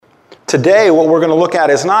Today, what we're going to look at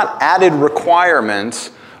is not added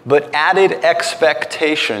requirements, but added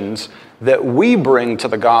expectations that we bring to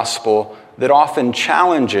the gospel that often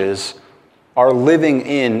challenges our living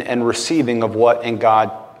in and receiving of what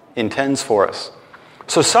God intends for us.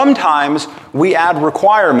 So sometimes we add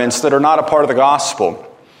requirements that are not a part of the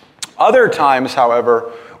gospel. Other times,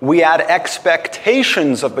 however, we add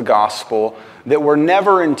expectations of the gospel that were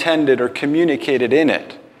never intended or communicated in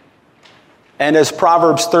it. And as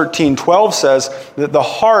Proverbs 13:12 says, that the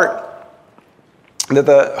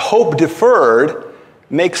hope deferred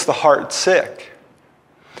makes the heart sick.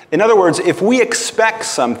 In other words, if we expect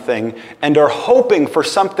something and are hoping for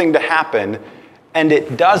something to happen and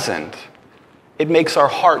it doesn't, it makes our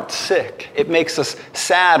heart sick. It makes us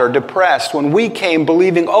sad or depressed when we came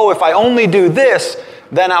believing, if I only do this,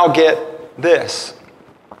 then I'll get this.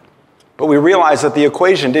 But we realize that the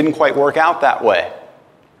equation didn't quite work out that way.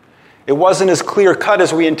 It wasn't as clear-cut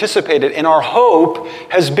as we anticipated, and our hope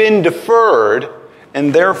has been deferred,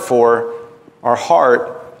 and therefore our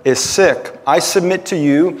heart is sick. I submit to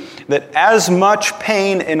you that as much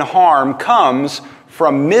pain and harm comes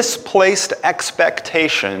from misplaced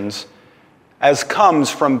expectations as comes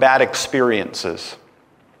from bad experiences.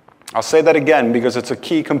 I'll say that again because it's a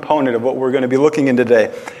key component of what we're going to be looking in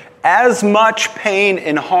today. As much pain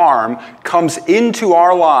and harm comes into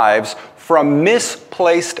our lives from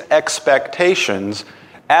misplaced expectations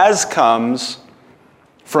as comes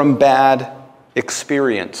from bad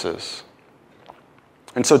experiences.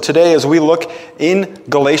 And so today, as we look in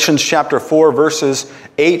Galatians chapter 4, verses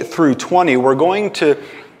 8 through 20, we're going to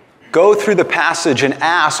go through the passage and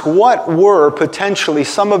ask what were potentially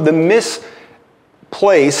some of the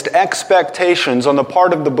misplaced expectations on the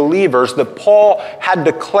part of the believers that Paul had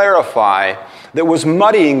to clarify that was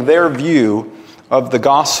muddying their view of the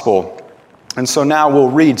gospel. And so now we'll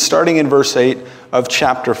read, starting in verse 8 of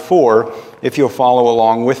chapter 4, if you'll follow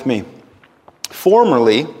along with me.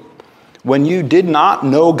 Formerly, when you did not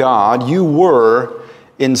know God, you were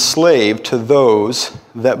enslaved to those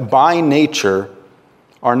that by nature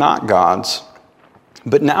are not God's.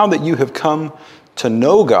 But now that you have come to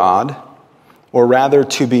know God, or rather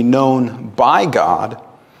to be known by God,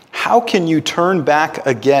 how can you turn back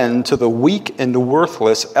again to the weak and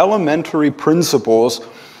worthless elementary principles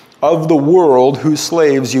of the world whose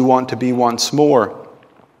slaves you want to be once more?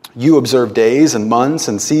 You observe days and months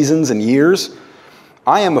and seasons and years.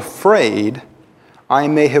 I am afraid I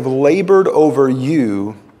may have labored over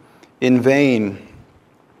you in vain.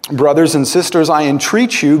 Brothers and sisters, I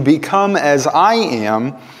entreat you, become as I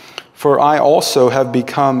am, for I also have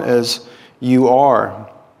become as you are.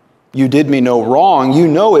 You did me no wrong. You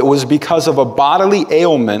know it was because of a bodily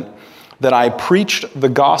ailment that I preached the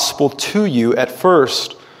gospel to you at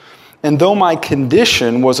first. And though my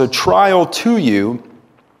condition was a trial to you,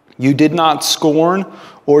 you did not scorn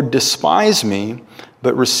or despise me,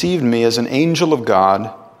 but received me as an angel of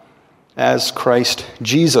God, as Christ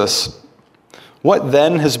Jesus. What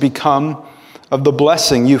then has become of the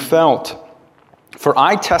blessing you felt? For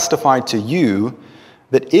I testify to you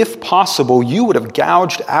that if possible, you would have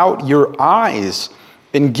gouged out your eyes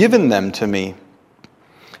and given them to me.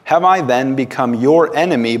 Have I then become your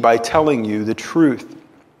enemy by telling you the truth?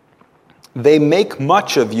 They make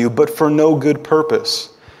much of you, but for no good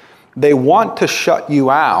purpose. They want to shut you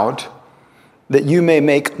out, that you may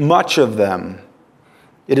make much of them.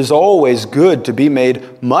 It is always good to be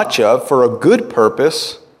made much of for a good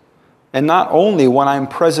purpose, and not only when I'm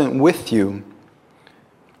present with you.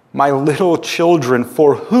 My little children,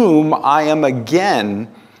 for whom I am again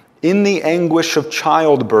in the anguish of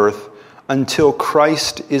childbirth until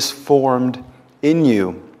Christ is formed in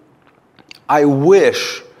you. I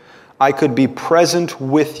wish I could be present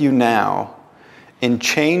with you now and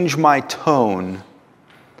change my tone,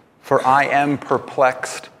 for I am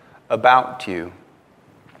perplexed about you.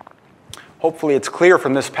 Hopefully it's clear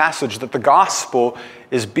from this passage that the gospel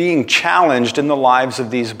is being challenged in the lives of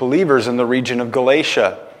these believers in the region of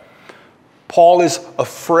Galatia. Paul is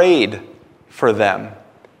afraid for them.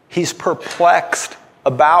 He's perplexed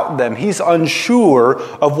about them. He's unsure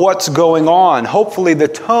of what's going on. Hopefully the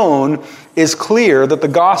tone is clear that the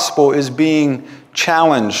gospel is being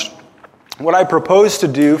challenged. What I propose to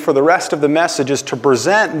do for the rest of the message is to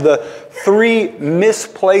present the three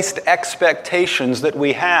misplaced expectations that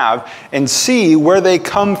we have and see where they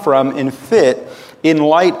come from and fit in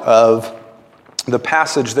light of the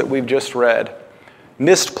passage that we've just read.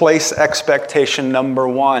 Misplaced expectation number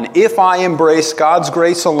one. If I embrace God's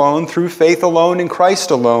grace alone, through faith alone, in Christ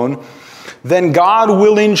alone, then God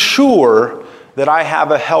will ensure that I have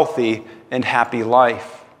a healthy and happy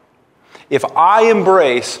life. If I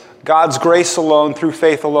embrace God's grace alone, through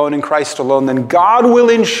faith alone, in Christ alone, then God will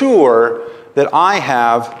ensure that I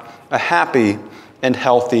have a happy and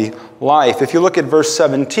healthy life. If you look at verse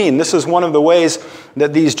 17, this is one of the ways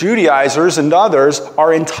that these Judaizers and others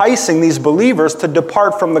are enticing these believers to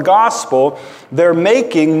depart from the gospel. They're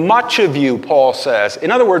making much of you, Paul says.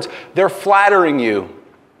 In other words, they're flattering you.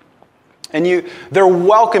 And they're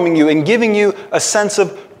welcoming you and giving you a sense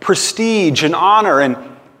of prestige and honor.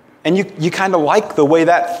 And you kind of like the way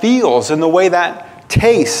that feels and the way that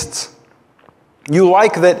tastes. You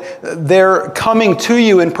like that they're coming to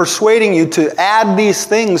you and persuading you to add these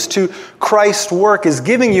things to Christ's work, is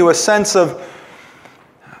giving you a sense of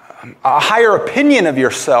a higher opinion of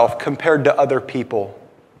yourself compared to other people.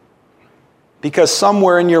 Because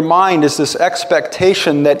somewhere in your mind is this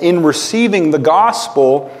expectation that in receiving the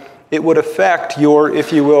gospel, it would affect your,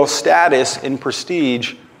 if you will, status and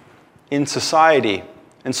prestige in society.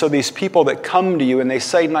 And so these people that come to you and they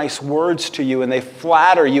say nice words to you and they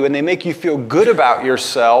flatter you and they make you feel good about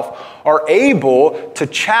yourself are able to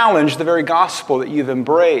challenge the very gospel that you've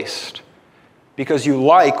embraced because you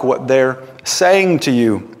like what they're saying to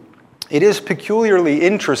you. It is peculiarly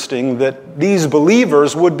interesting that these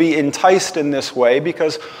believers would be enticed in this way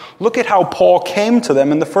because look at how Paul came to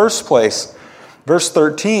them in the first place. Verse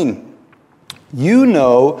 13, you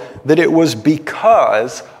know that it was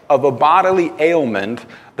because of a bodily ailment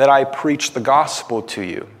that I preached the gospel to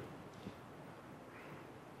you.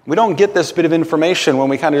 We don't get this bit of information when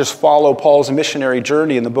we kind of just follow Paul's missionary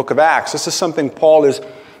journey in the book of Acts. This is something Paul is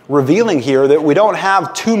revealing here that we don't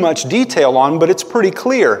have too much detail on, but it's pretty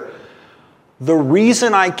clear. The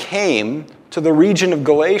reason I came to the region of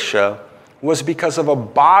Galatia was because of a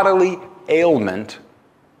bodily ailment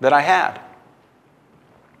that I had.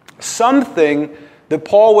 Something that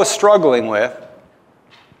Paul was struggling with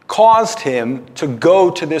caused him to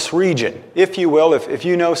go to this region. If you will, if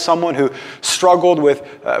you know someone who struggled with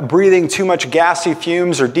breathing too much gassy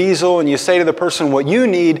fumes or diesel, and you say to the person, what you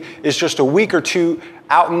need is just a week or two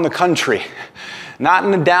out in the country, not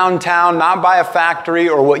in the downtown, not by a factory,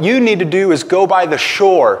 or what you need to do is go by the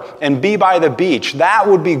shore and be by the beach. That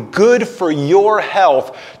would be good for your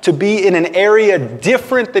health, to be in an area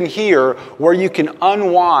different than here where you can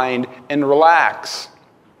unwind and relax.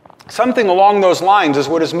 Something along those lines is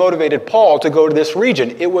what has motivated Paul to go to this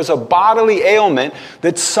region. It was a bodily ailment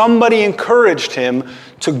that somebody encouraged him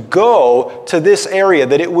to go to this area,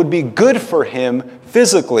 that it would be good for him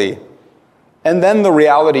physically. And then the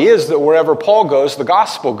reality is that wherever Paul goes, the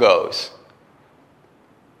gospel goes.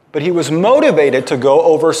 But he was motivated to go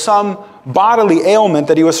over some bodily ailment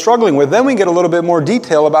that he was struggling with. Then we get a little bit more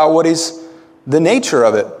detail about what is the nature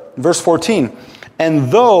of it. Verse 14, and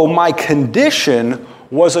though my condition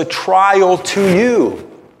was a trial to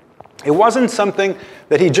you. It wasn't something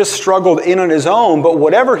that he just struggled in on his own, but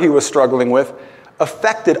whatever he was struggling with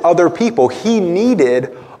affected other people. He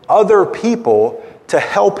needed other people to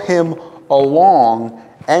help him along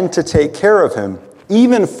and to take care of him.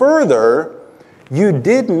 Even further, you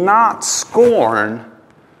did not scorn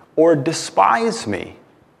or despise me.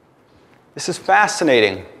 This is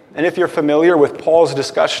fascinating. And if you're familiar with Paul's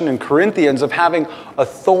discussion in Corinthians of having a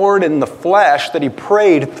thorn in the flesh that he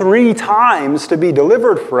prayed 3 times to be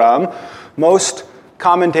delivered from, most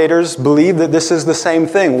commentators believe that this is the same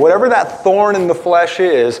thing. Whatever that thorn in the flesh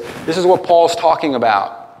is, this is what Paul's talking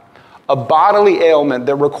about. A bodily ailment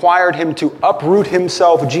that required him to uproot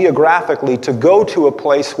himself geographically to go to a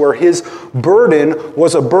place where his burden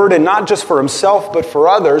was a burden not just for himself but for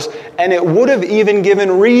others, and it would have even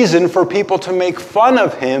given reason for people to make fun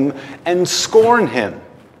of him and scorn him.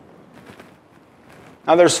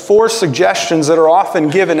 Now there's 4 suggestions that are often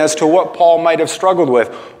given as to what Paul might have struggled with.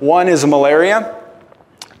 1 is malaria,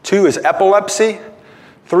 2 is epilepsy,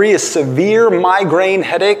 3 is severe migraine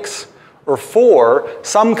headaches, or 4,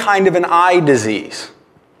 some kind of an eye disease.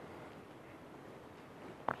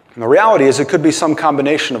 And the reality is it could be some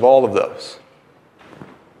combination of all of those.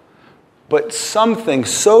 But something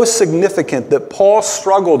so significant that Paul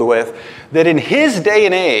struggled with that in his day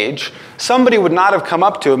and age, somebody would not have come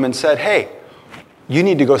up to him and said, hey, you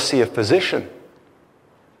need to go see a physician.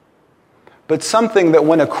 But something that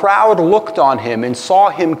when a crowd looked on him and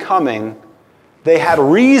saw him coming, they had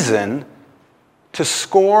reason to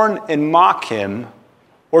scorn and mock him,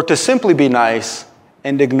 or to simply be nice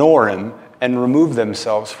and ignore him and remove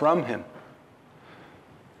themselves from him.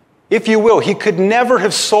 If you will, he could never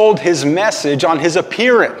have sold his message on his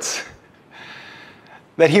appearance.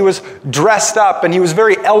 That he was dressed up and he was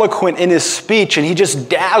very eloquent in his speech and he just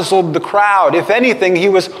dazzled the crowd. If anything, he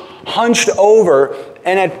was hunched over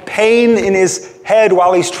and had pain in his head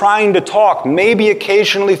while he's trying to talk, maybe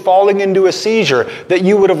occasionally falling into a seizure, that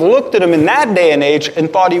you would have looked at him in that day and age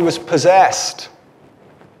and thought he was possessed.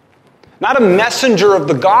 Not a messenger of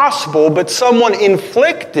the gospel, but someone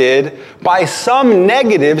inflicted by some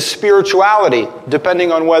negative spirituality,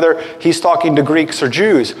 depending on whether he's talking to Greeks or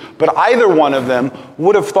Jews. But either one of them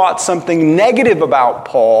would have thought something negative about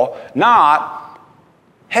Paul, not,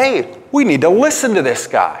 hey, we need to listen to this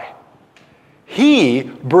guy. He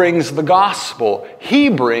brings the gospel. He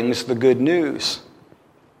brings the good news.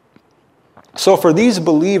 So for these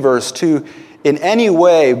believers to in any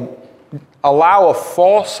way allow a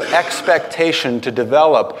false expectation to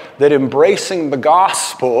develop that embracing the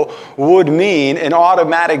gospel would mean an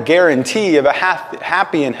automatic guarantee of a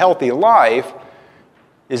happy and healthy life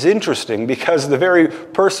is interesting, because the very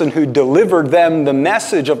person who delivered them the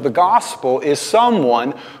message of the gospel is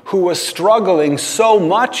someone who was struggling so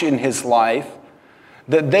much in his life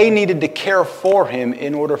that they needed to care for him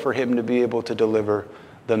in order for him to be able to deliver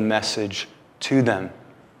the message to them.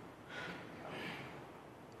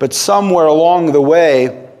 But somewhere along the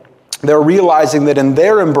way, they're realizing that in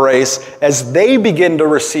their embrace, as they begin to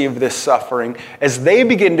receive this suffering, as they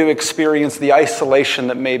begin to experience the isolation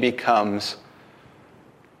that maybe comes,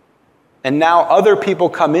 and now other people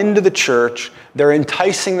come into the church, they're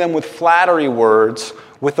enticing them with flattery words,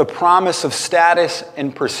 with the promise of status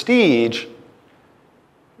and prestige.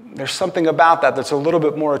 There's something about that that's a little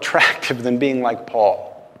bit more attractive than being like Paul.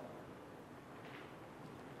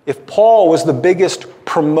 If Paul was the biggest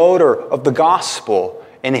promoter of the gospel,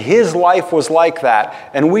 and his life was like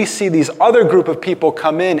that, and we see these other group of people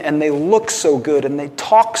come in and they look so good and they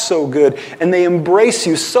talk so good and they embrace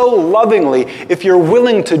you so lovingly, if you're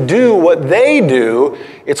willing to do what they do,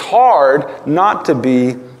 it's hard not to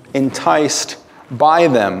be enticed by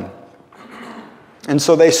them. And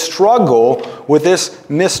so they struggle with this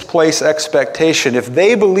misplaced expectation. If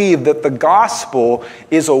they believe that the gospel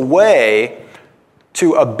is a way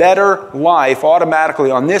to a better life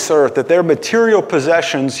automatically on this earth, that their material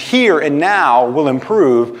possessions here and now will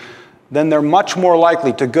improve, then they're much more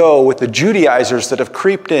likely to go with the Judaizers that have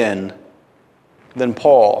creeped in than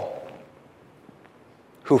Paul,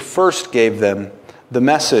 who first gave them the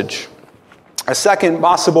message. A second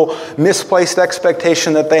possible misplaced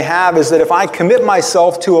expectation that they have is that if I commit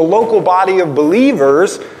myself to a local body of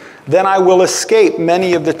believers, then I will escape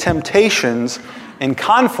many of the temptations and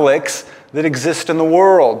conflicts that exist in the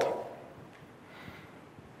world.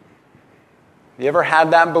 You ever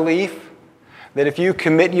had that belief? That if you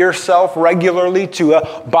commit yourself regularly to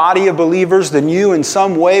a body of believers, then you in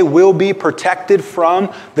some way will be protected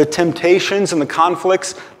from the temptations and the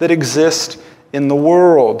conflicts that exist in the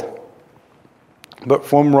world. But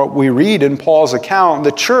from what we read in Paul's account,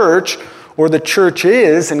 the church, or the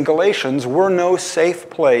churches in Galatians, were no safe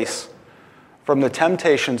place from the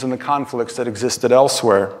temptations and the conflicts that existed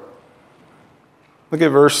elsewhere. Look at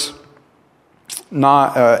verse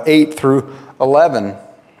 8 through 11.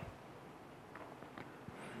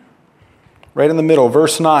 Right in the middle,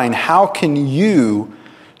 verse 9. How can you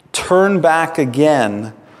turn back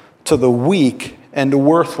again to the weak and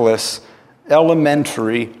worthless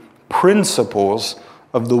elementary principles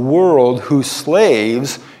of the world whose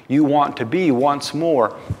slaves you want to be once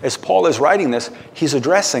more? As Paul is writing this, he's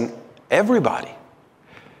addressing everybody.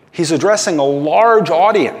 He's addressing a large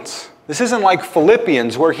audience. This isn't like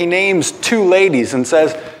Philippians where he names two ladies and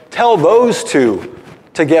says, tell those two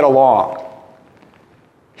to get along.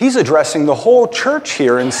 He's addressing the whole church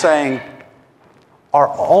here and saying, are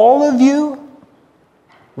all of you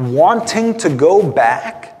wanting to go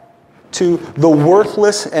back to the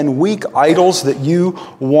worthless and weak idols that you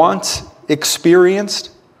once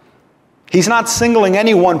experienced? He's not singling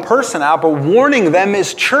any one person out, but warning them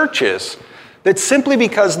as churches that simply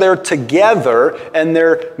because they're together and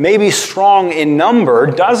they're maybe strong in number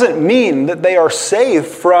doesn't mean that they are safe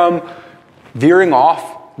from veering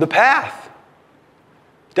off the path.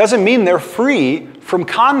 Doesn't mean they're free from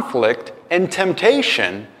conflict and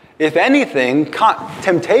temptation. If anything,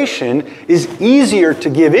 temptation is easier to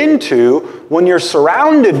give into when you're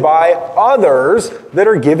surrounded by others that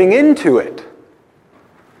are giving into it.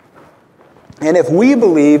 And if we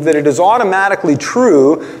believe that it is automatically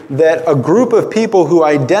true that a group of people who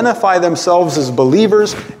identify themselves as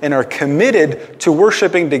believers and are committed to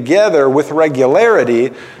worshiping together with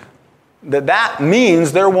regularity, that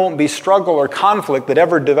means there won't be struggle or conflict that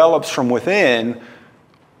ever develops from within,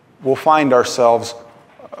 we'll find ourselves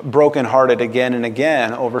brokenhearted again and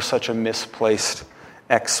again over such a misplaced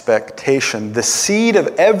expectation. The seed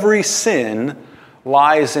of every sin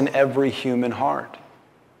lies in every human heart.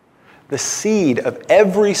 The seed of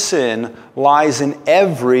every sin lies in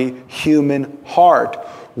every human heart.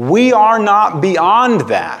 We are not beyond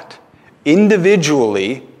that,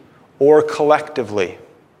 individually or collectively.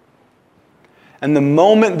 And the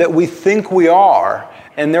moment that we think we are,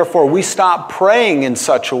 and therefore we stop praying in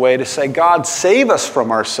such a way to say, God, save us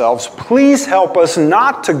from ourselves. Please help us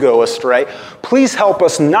not to go astray. Please help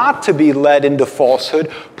us not to be led into falsehood.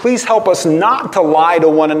 Please help us not to lie to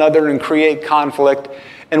one another and create conflict.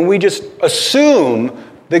 And we just assume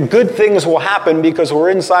that good things will happen because we're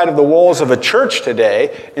inside of the walls of a church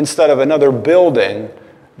today instead of another building.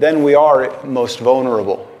 Then we are most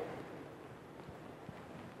vulnerable.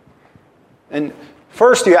 And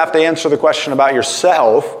first, you have to answer the question about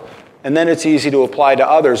yourself, and then it's easy to apply to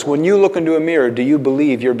others. When you look into a mirror, do you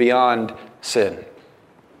believe you're beyond sin?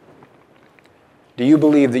 Do you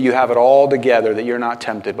believe that you have it all together, that you're not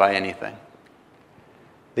tempted by anything?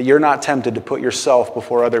 That you're not tempted to put yourself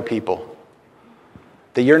before other people?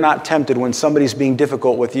 That you're not tempted when somebody's being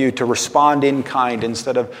difficult with you to respond in kind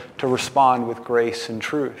instead of to respond with grace and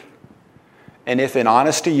truth? And if in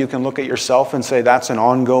honesty you can look at yourself and say that's an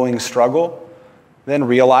ongoing struggle, then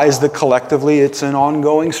realize that collectively it's an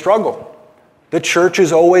ongoing struggle. The church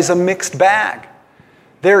is always a mixed bag.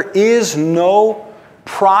 There is no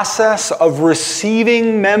process of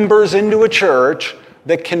receiving members into a church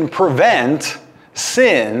that can prevent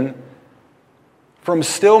sin from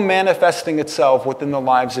still manifesting itself within the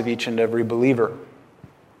lives of each and every believer.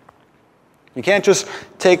 You can't just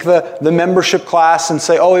take the membership class and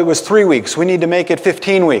say, oh, it was 3 weeks. We need to make it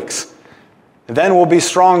 15 weeks. Then we'll be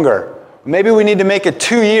stronger. Maybe we need to make it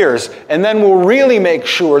 2 years, and then we'll really make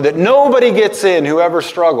sure that nobody gets in who ever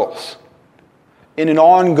struggles in an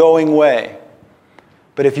ongoing way.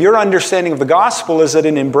 But if your understanding of the gospel is that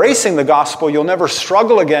in embracing the gospel, you'll never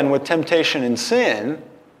struggle again with temptation and sin,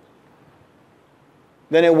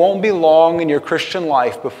 then it won't be long in your Christian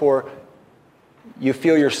life before you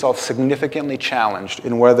feel yourself significantly challenged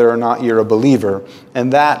in whether or not you're a believer.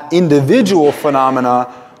 And that individual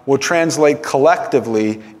phenomena will translate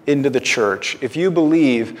collectively into the church. If you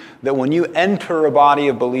believe that when you enter a body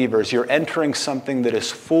of believers, you're entering something that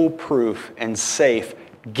is foolproof and safe,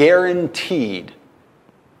 guaranteed,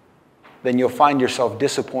 then you'll find yourself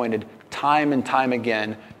disappointed time and time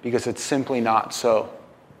again because it's simply not so.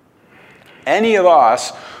 Any of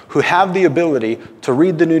us who have the ability to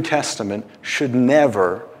read the New Testament should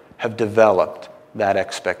never have developed that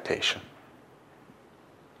expectation.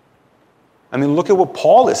 I mean, look at what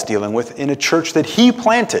Paul is dealing with in a church that he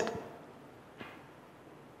planted.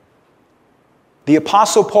 The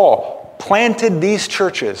Apostle Paul planted these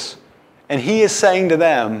churches, and he is saying to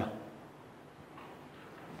them,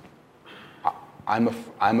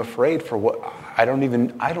 I'm afraid for what I don't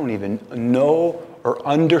even know or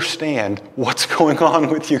understand what's going on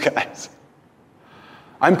with you guys.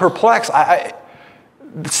 I'm perplexed.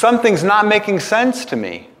 Something's not making sense to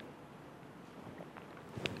me.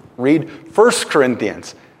 Read 1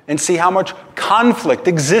 Corinthians and see how much conflict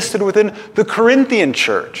existed within the Corinthian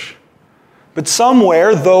church. But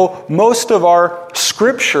somewhere, though most of our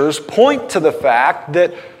scriptures point to the fact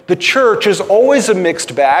that the church is always a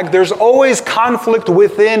mixed bag, there's always conflict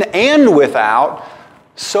within and without,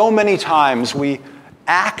 so many times we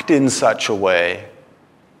act in such a way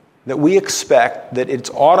that we expect that it's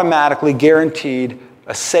automatically guaranteed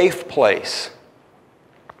a safe place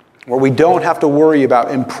where we don't have to worry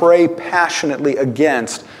about and pray passionately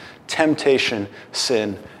against temptation,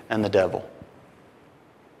 sin, and the devil.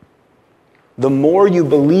 The more you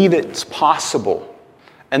believe it's possible,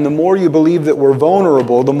 and the more you believe that we're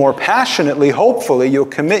vulnerable, the more passionately, hopefully, you'll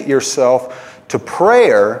commit yourself to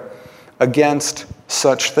prayer against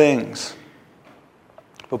such things.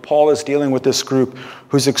 But Paul is dealing with this group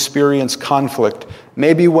who's experienced conflict.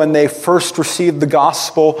 Maybe when they first received the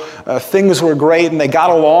gospel, things were great and they got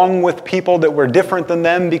along with people that were different than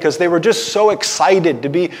them because they were just so excited to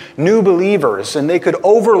be new believers and they could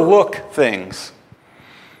overlook things.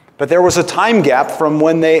 But there was a time gap from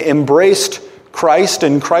when they embraced Christ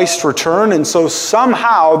and Christ's return, and so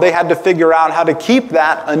somehow they had to figure out how to keep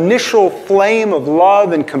that initial flame of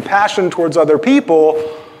love and compassion towards other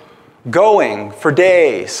people going for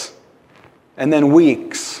days, and then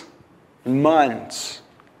weeks, and months,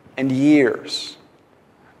 and years.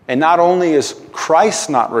 And not only is Christ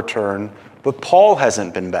not returned, but Paul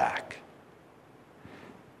hasn't been back.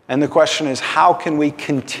 And the question is, how can we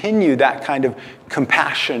continue that kind of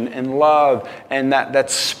compassion and love and that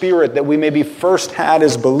spirit that we maybe first had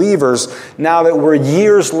as believers now that we're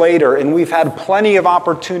years later and we've had plenty of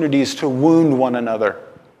opportunities to wound one another,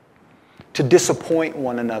 to disappoint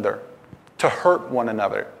one another, to hurt one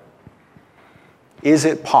another? Is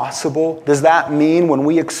it possible? Does that mean when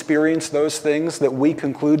we experience those things that we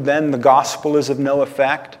conclude then the gospel is of no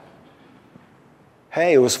effect?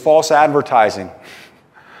 Hey, it was false advertising.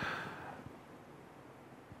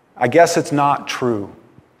 I guess it's not true.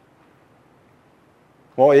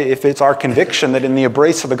 Well, if it's our conviction that in the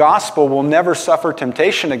embrace of the gospel we'll never suffer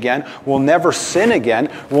temptation again, we'll never sin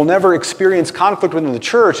again, we'll never experience conflict within the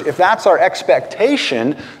church, if that's our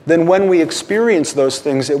expectation, then when we experience those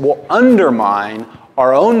things, it will undermine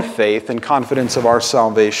our own faith and confidence of our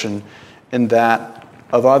salvation and that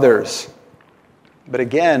of others. But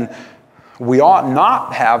again, we ought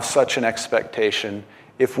not have such an expectation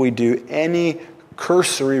if we do any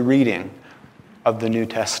cursory reading of the New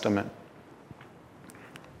Testament.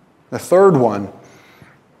 The third one,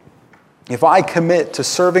 if I commit to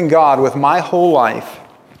serving God with my whole life,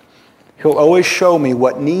 He'll always show me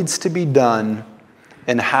what needs to be done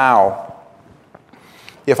and how.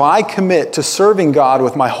 If I commit to serving God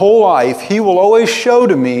with my whole life, He will always show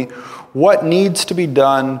to me what needs to be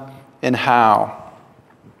done and how.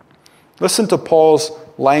 Listen to Paul's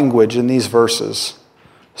language in these verses,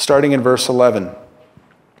 starting in verse 11.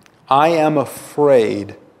 I am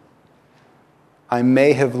afraid I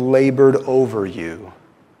may have labored over you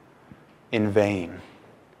in vain.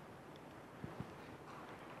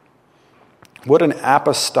 What an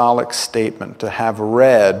apostolic statement to have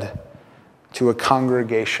read to a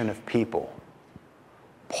congregation of people.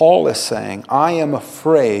 Paul is saying, I am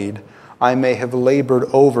afraid I may have labored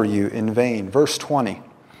over you in vain. Verse 20,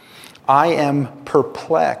 I am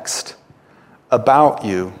perplexed about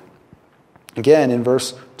you. Again, in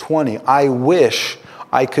verse 20, I wish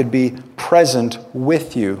I could be present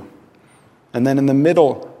with you. And then in the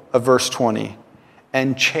middle of verse 20,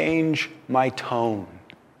 and change my tone.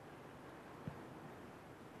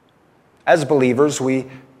 As believers, we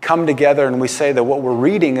come together and we say that what we're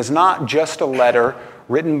reading is not just a letter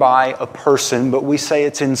written by a person, but we say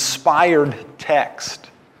it's inspired text.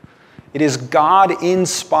 It is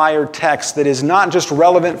God-inspired text that is not just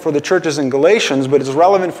relevant for the churches in Galatians, but is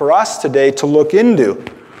relevant for us today to look into.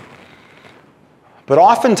 But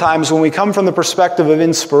oftentimes when we come from the perspective of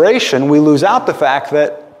inspiration, we lose out the fact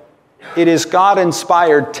that it is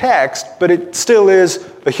God-inspired text, but it still is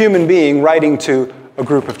a human being writing to a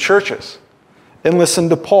group of churches. And listen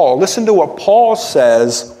to Paul. Listen to what Paul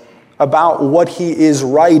says about what he is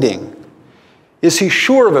writing. Is he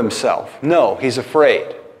sure of himself? No, he's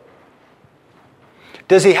afraid.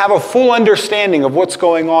 Does he have a full understanding of what's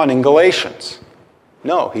going on in Galatians?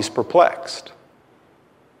 No, he's perplexed.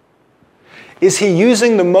 Is he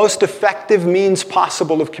using the most effective means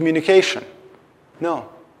possible of communication? No,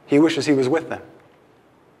 he wishes he was with them.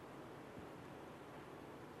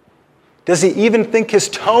 Does he even think his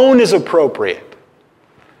tone is appropriate?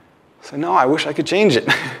 So no, I wish I could change it.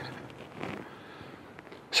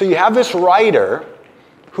 So you have this writer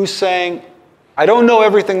who's saying, I don't know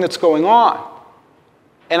everything that's going on,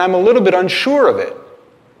 and I'm a little bit unsure of it.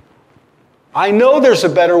 I know there's a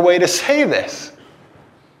better way to say this.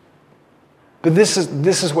 But this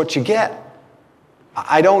is what you get.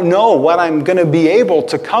 I don't know what I'm going to be able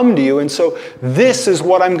to come to you, and so this is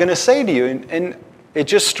what I'm going to say to you. And it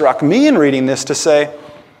just struck me in reading this to say,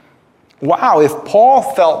 wow, if Paul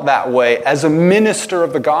felt that way as a minister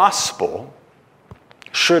of the gospel,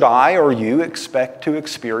 should I or you expect to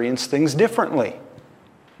experience things differently?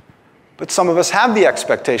 But some of us have the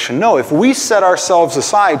expectation, no, if we set ourselves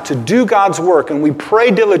aside to do God's work and we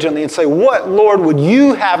pray diligently and say, what, Lord, would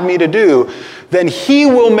you have me to do? Then He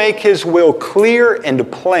will make His will clear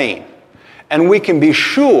and plain. And we can be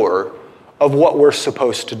sure of what we're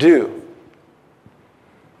supposed to do.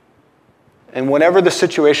 And whenever the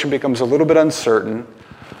situation becomes a little bit uncertain,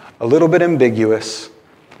 a little bit ambiguous,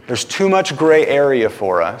 there's too much gray area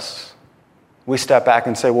for us, we step back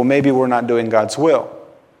and say, well, maybe we're not doing God's will.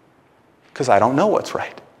 Because I don't know what's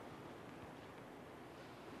right.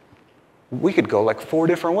 We could go like 4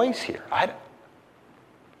 different ways here.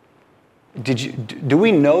 Do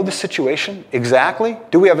we know the situation exactly?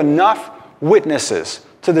 Do we have enough witnesses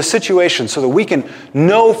to the situation so that we can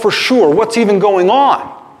know for sure what's even going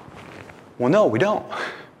on? Well, no, we don't.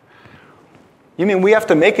 You mean we have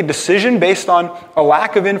to make a decision based on a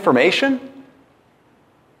lack of information?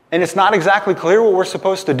 And it's not exactly clear what we're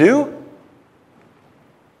supposed to do?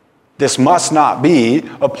 This must not be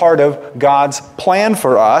a part of God's plan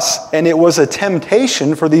for us, and it was a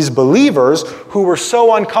temptation for these believers who were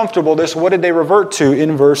so uncomfortable. What did they revert to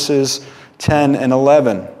in verses 10 and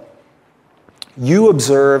 11? You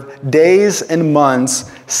observe days and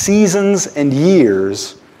months, seasons and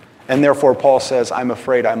years, and therefore Paul says, I'm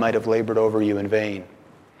afraid I might have labored over you in vain.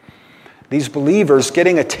 these believers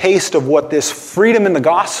getting a taste of what this freedom in the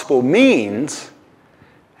gospel means,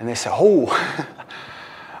 and they say, oh,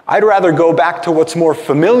 I'd rather go back to what's more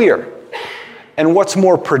familiar and what's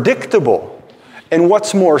more predictable and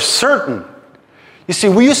what's more certain. You see,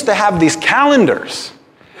 we used to have these calendars,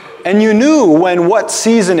 and you knew what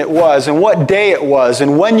season it was and what day it was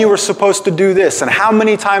and when you were supposed to do this and how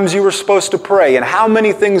many times you were supposed to pray and how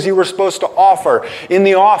many things you were supposed to offer in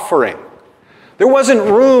the offering. There wasn't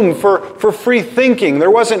room for free thinking. There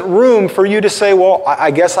wasn't room for you to say, well, I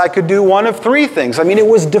guess I could do one of three things. I mean, it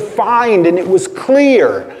was defined and it was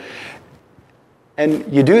clear.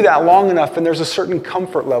 And you do that long enough, and there's a certain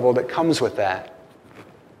comfort level that comes with that.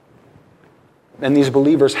 And these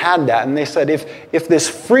believers had that, and they said, if this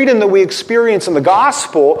freedom that we experience in the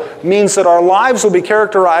gospel means that our lives will be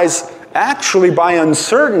characterized actually by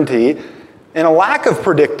uncertainty and a lack of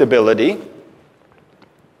predictability,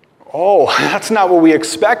 oh, that's not what we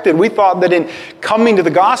expected. We thought that in coming to the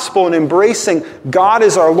gospel and embracing God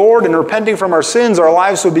as our Lord and repenting from our sins, our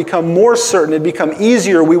lives would become more certain, it'd become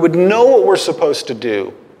easier, we would know what we're supposed to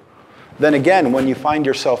do. Then again, when you find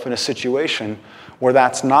yourself in a situation where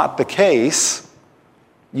that's not the case,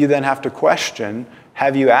 you then have to question,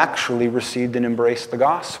 have you actually received and embraced the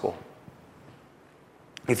gospel?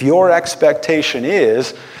 If your expectation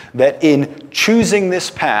is that in choosing this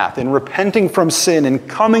path, in repenting from sin and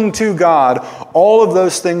coming to God, all of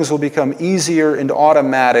those things will become easier and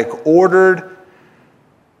automatic, ordered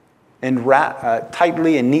and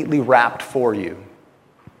tightly and neatly wrapped for you,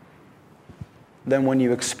 then when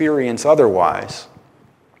you experience otherwise,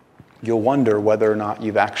 you'll wonder whether or not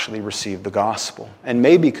you've actually received the gospel, and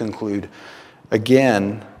maybe conclude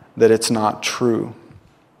again that it's not true.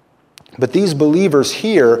 But these believers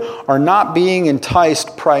here are not being enticed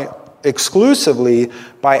exclusively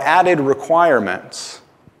by added requirements,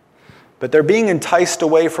 but they're being enticed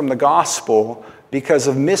away from the gospel because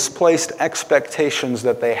of misplaced expectations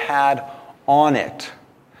that they had on it.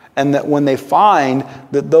 And that when they find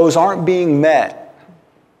that those aren't being met,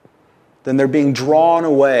 then they're being drawn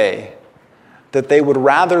away, that they would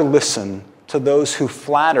rather listen to those who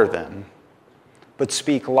flatter them, but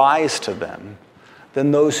speak lies to them,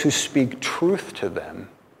 than those who speak truth to them,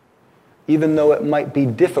 even though it might be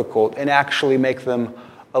difficult and actually make them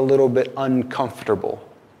a little bit uncomfortable.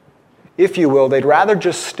 If you will, they'd rather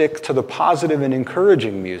just stick to the positive and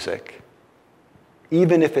encouraging music,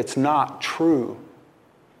 even if it's not true,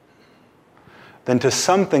 than to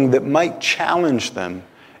something that might challenge them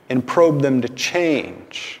and probe them to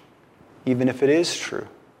change, even if it is true.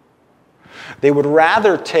 They would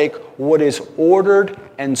rather take what is ordered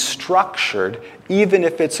and structured, even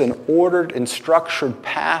if it's an ordered and structured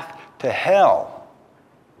path to hell,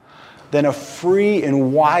 than a free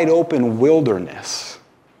and wide open wilderness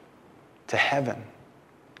to heaven.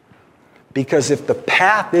 Because if the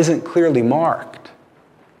path isn't clearly marked,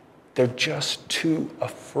 they're just too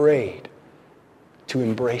afraid to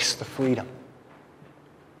embrace the freedom.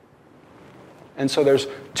 And so there's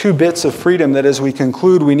two bits of freedom that as we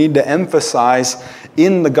conclude we need to emphasize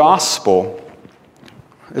in the gospel.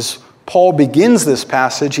 As Paul begins this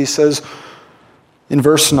passage, he says in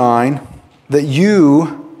verse 9 that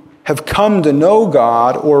you have come to know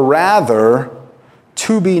God, or rather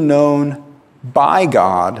to be known by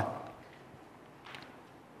God.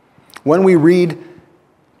 When we read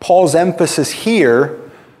Paul's emphasis here,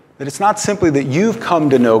 that it's not simply that you've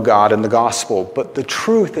come to know God in the gospel, but the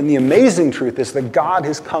truth and the amazing truth is that God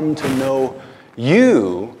has come to know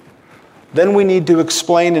you, then we need to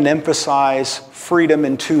explain and emphasize freedom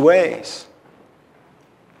in two ways.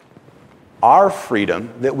 Our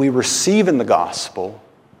freedom that we receive in the gospel,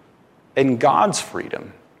 and God's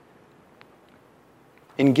freedom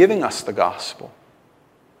in giving us the gospel.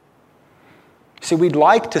 See, we'd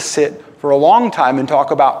like to sit for a long time and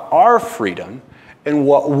talk about our freedom and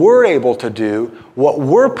what we're able to do, what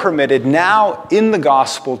we're permitted now in the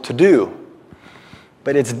gospel to do.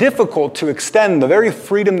 But it's difficult to extend the very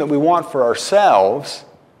freedom that we want for ourselves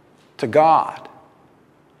to God.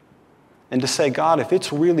 And to say, God, if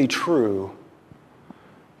it's really true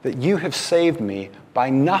that you have saved me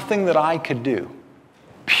by nothing that I could do,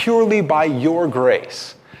 purely by your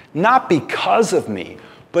grace, not because of me,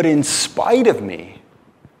 but in spite of me,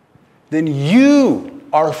 then you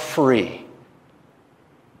are free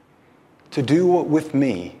to do with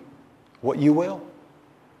me what you will.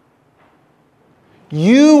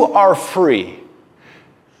 You are free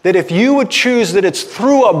that if you would choose that it's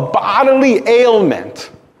through a bodily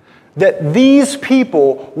ailment that these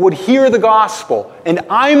people would hear the gospel, and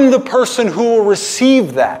I'm the person who will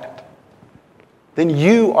receive that, then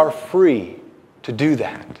you are free to do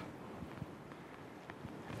that.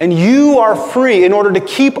 And you are free, in order to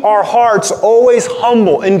keep our hearts always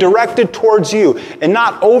humble and directed towards you, and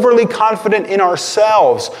not overly confident in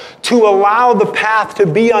ourselves, to allow the path to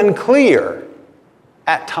be unclear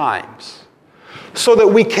at times, so that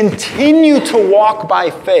we continue to walk by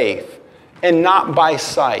faith and not by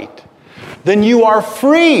sight. Then you are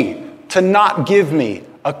free to not give me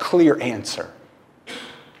a clear answer.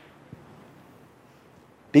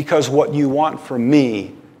 Because what you want from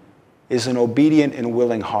me is an obedient and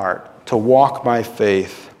willing heart to walk by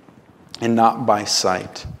faith and not by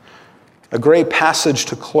sight. A great passage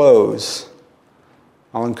to close.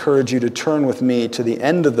 I'll encourage you to turn with me to the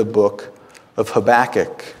end of the book of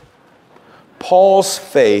Habakkuk. Paul's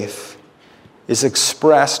faith is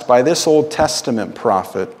expressed by this Old Testament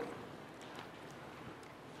prophet,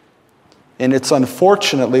 and it's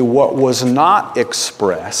unfortunately what was not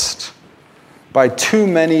expressed by too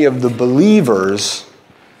many of the believers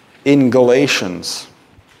in Galatians.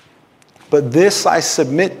 But this, I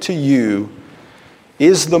submit to you,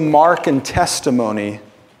 is the mark and testimony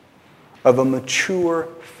of a mature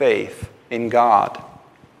faith in God.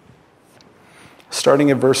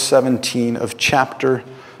 Starting at verse 17 of chapter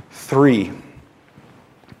 3.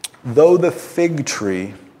 Though the fig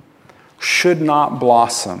tree should not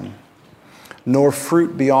blossom, nor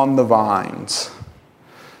fruit be on the vines,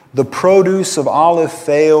 the produce of olive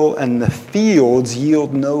fail, and the fields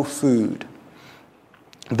yield no food.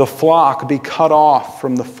 The flock be cut off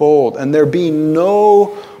from the fold, and there be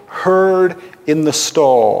no herd in the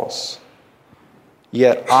stalls.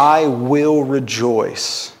 Yet I will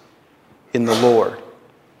rejoice in the Lord.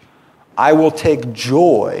 I will take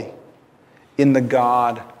joy in the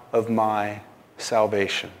God of my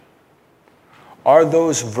salvation. Are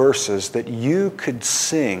those verses that you could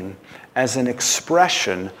sing as an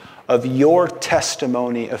expression of your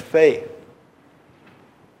testimony of faith?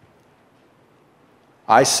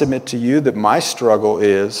 I submit to you that my struggle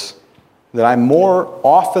is that I'm more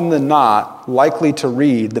often than not likely to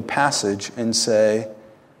read the passage and say,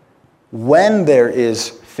 when there is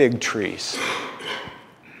fig trees,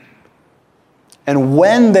 and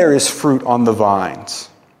when there is fruit on the vines,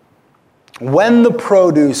 when the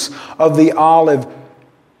produce of the olive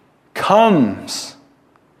comes,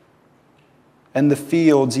 and the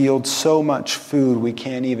fields yield so much food we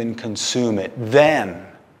can't even consume it, then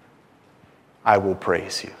I will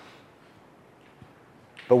praise you.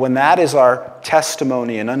 But when that is our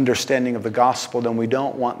testimony and understanding of the gospel, then we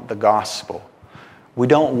don't want the gospel. We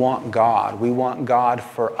don't want God. We want God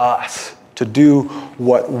for us, to do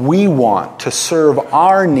what we want, to serve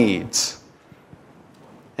our needs.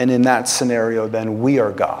 And in that scenario, then we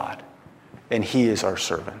are God, and He is our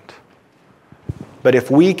servant. But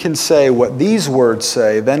if we can say what these words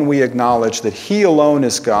say, then we acknowledge that He alone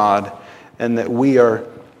is God and that we are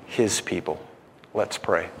His people. Let's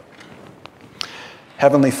pray.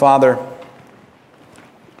 Heavenly Father,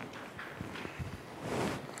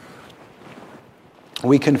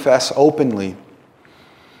 we confess openly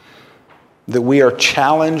that we are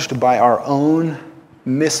challenged by our own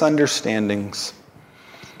misunderstandings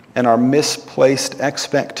and our misplaced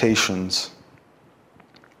expectations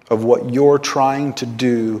of what you're trying to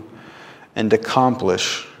do and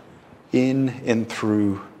accomplish in and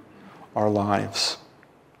through our lives.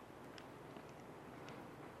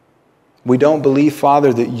 We don't believe,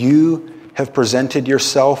 Father, that you have presented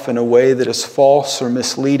yourself in a way that is false or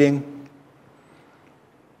misleading.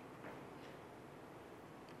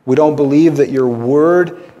 We don't believe that your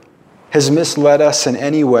word has misled us in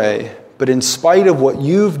any way. But in spite of what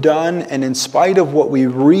you've done and in spite of what we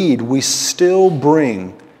read, we still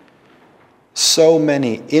bring so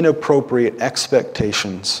many inappropriate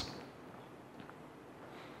expectations.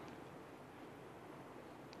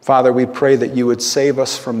 Father, we pray that you would save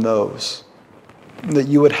us from those, that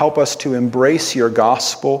you would help us to embrace your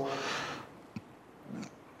gospel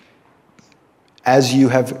as you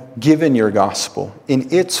have given your gospel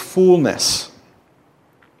in its fullness.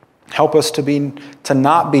 Help us to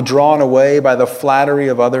not be drawn away by the flattery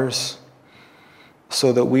of others,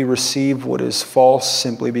 so that we receive what is false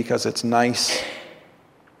simply because it's nice.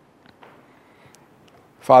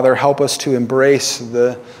 Father, help us to embrace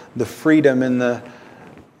the freedom and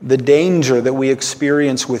the danger that we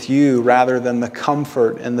experience with you rather than the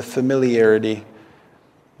comfort and the familiarity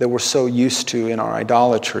that we're so used to in our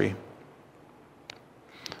idolatry.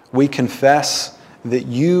 We confess that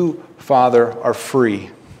you, Father, are free.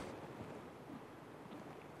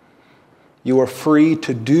 You are free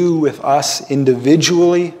to do with us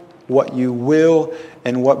individually what you will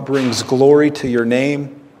and what brings glory to your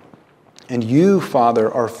name. And you,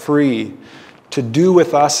 Father, are free to do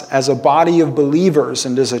with us as a body of believers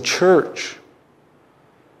and as a church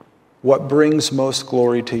what brings most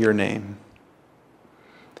glory to your name.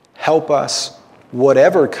 Help us,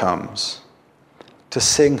 whatever comes, to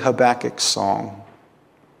sing Habakkuk's song,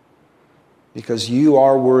 because you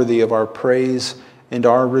are worthy of our praise and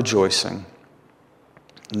our rejoicing,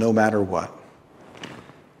 no matter what.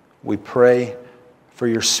 We pray for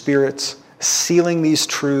your Spirit's sealing these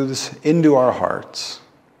truths into our hearts.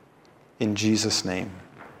 In Jesus' name,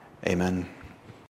 amen.